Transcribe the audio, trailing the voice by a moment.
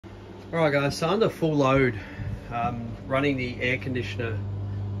Alright guys, so under full load, running the air conditioner,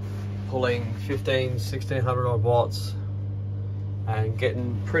 pulling 1600 odd watts and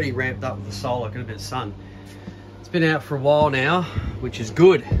getting pretty ramped up with the solar, got a bit of sun. It's been out for a while now, which is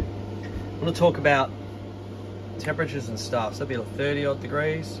good. I want to talk about temperatures and stuff. So that'd be like 30 odd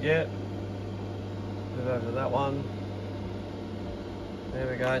degrees, yeah. Move over to that one. There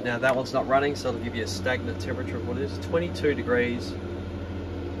we go. Now that one's not running, so it'll give you a stagnant temperature of what it is, 22 degrees.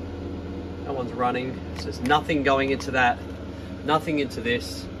 That one's running, so there's nothing going into that, nothing into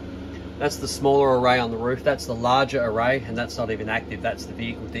this. That's the smaller array on the roof. That's the larger array, and that's not even active. That's the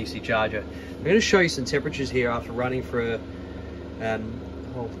vehicle DC charger. I'm going to show you some temperatures here after running for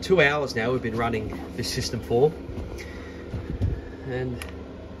 2 hours now. We've been running this system for, and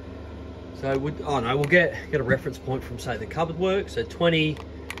so we'll get a reference point from, say, the cupboard work. So 20,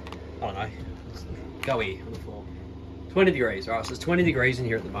 I don't know, go here on the floor. 20 degrees. All right, so it's 20 degrees in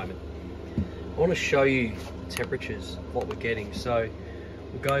here at the moment. I want to show you the temperatures, what we're getting. So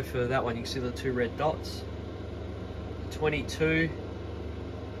we'll go for that one. You can see the 2 red dots. 22.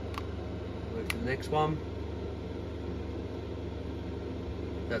 Move to the next one.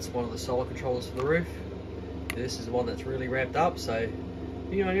 That's one of the solar controllers for the roof. This is the one that's really ramped up, so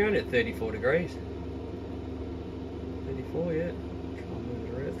you're only at 34 degrees. 34, yeah. Try and move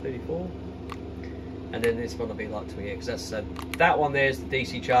it around, 34. And then this one will be like 28, because that's that one there is the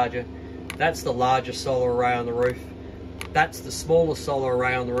DC charger. That's the largest solar array on the roof. That's the smallest solar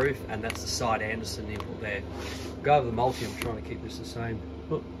array on the roof, and that's the side Anderson input there. Go over the multi. I'm trying to keep this the same.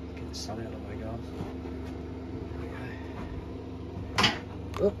 Oh, get the sun out of the way, guys.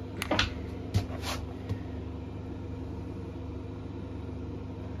 Oh.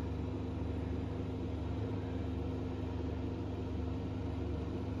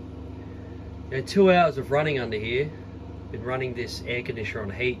 Now, 2 hours of running under here. Been running this air conditioner on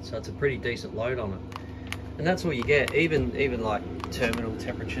heat, so it's a pretty decent load on it. And that's what you get, even like terminal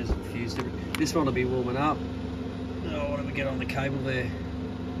temperatures and fuse temperatures. This one will be warming up. Oh, what do we get on the cable there?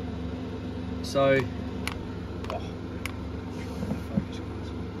 So,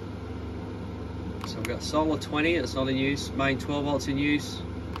 so we've got solar 20, it's not in use. Main 12 volts in use.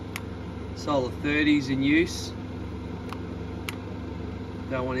 Solar 30's in use.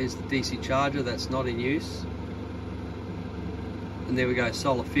 That one is the DC charger, that's not in use. And there we go,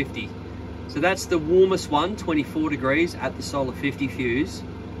 solar 50. So that's the warmest one, 24 degrees at the solar 50 fuse,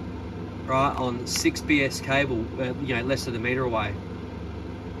 right, on 6BS cable, less than a meter away.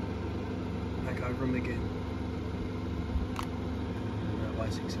 Back over them again.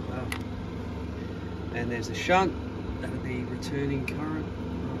 And there's a shunt, that'll be returning current,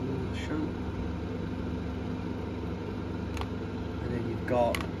 the shunt. And then you've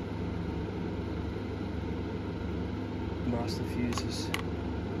got master fuses,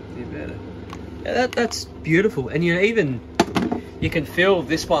 the inverter. Yeah, that's beautiful. And even you can feel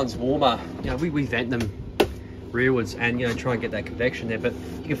this one's warmer. We vent them rearwards and try and get that convection there, but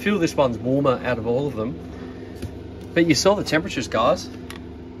you can feel this one's warmer out of all of them. But you saw the temperatures, guys.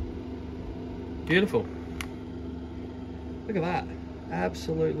 Beautiful. Look at that.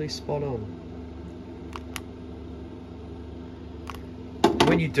 Absolutely spot on.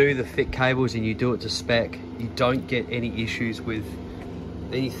 When you do the thick cables and you do it to spec, you don't get any issues with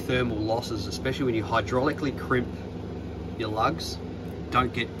any thermal losses, especially when you hydraulically crimp your lugs.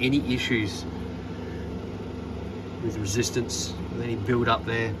 Don't get any issues with resistance, with any build up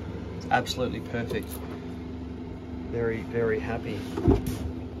there. It's absolutely perfect. Very, very happy.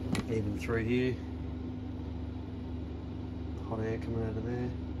 Even through here. Hot air coming out of there.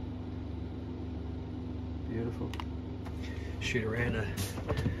 Beautiful. Shoot around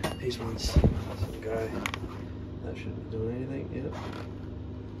these ones. Let's go. That shouldn't be doing anything. Yep.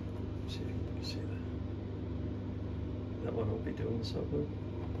 See if you can see that. That one will be doing something.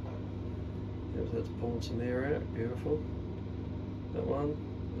 That's pulling some air out. Beautiful. That one,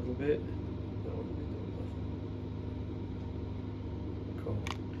 a little bit. That one will be doing nothing.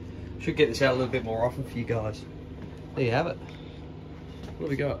 Cool. Should get this out a little bit more often for you guys. There you have it. What have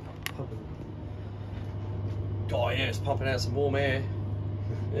we got? Pumping. Oh yeah, it's pumping out some warm air.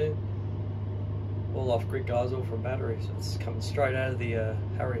 Yeah. All off grid, guys, all from battery, so it's coming straight out of the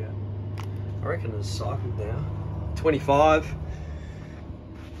Harrier. I reckon it's cycled now. 25.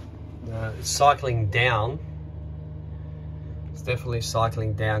 It's cycling down. It's definitely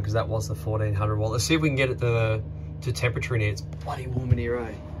cycling down because that was the 1400 watt. Let's see if we can get it to temperature in here. It's bloody warm in here,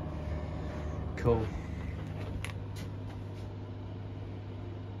 eh? Cool.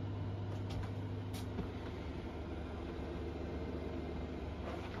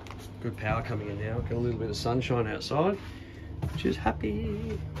 Good power coming in now. Got a little bit of sunshine outside, She's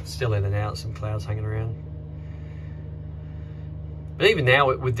happy. Still in and out, some clouds hanging around. But even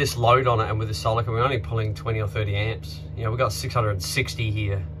now, with this load on it and with the solar, we're only pulling 20 or 30 amps. You know, we've got 660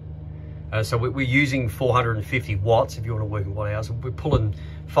 here. So we're using 450 watts, if you want to work in watt hours. We're pulling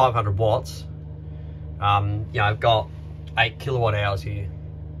 500 watts. You know, I've got 8 kilowatt hours here.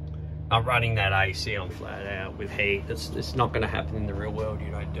 I'm running that AC on flat out with heat. It's not going to happen in the real world.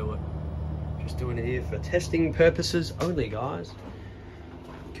 You don't do it. Just doing it here for testing purposes only, guys.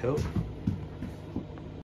 Cool.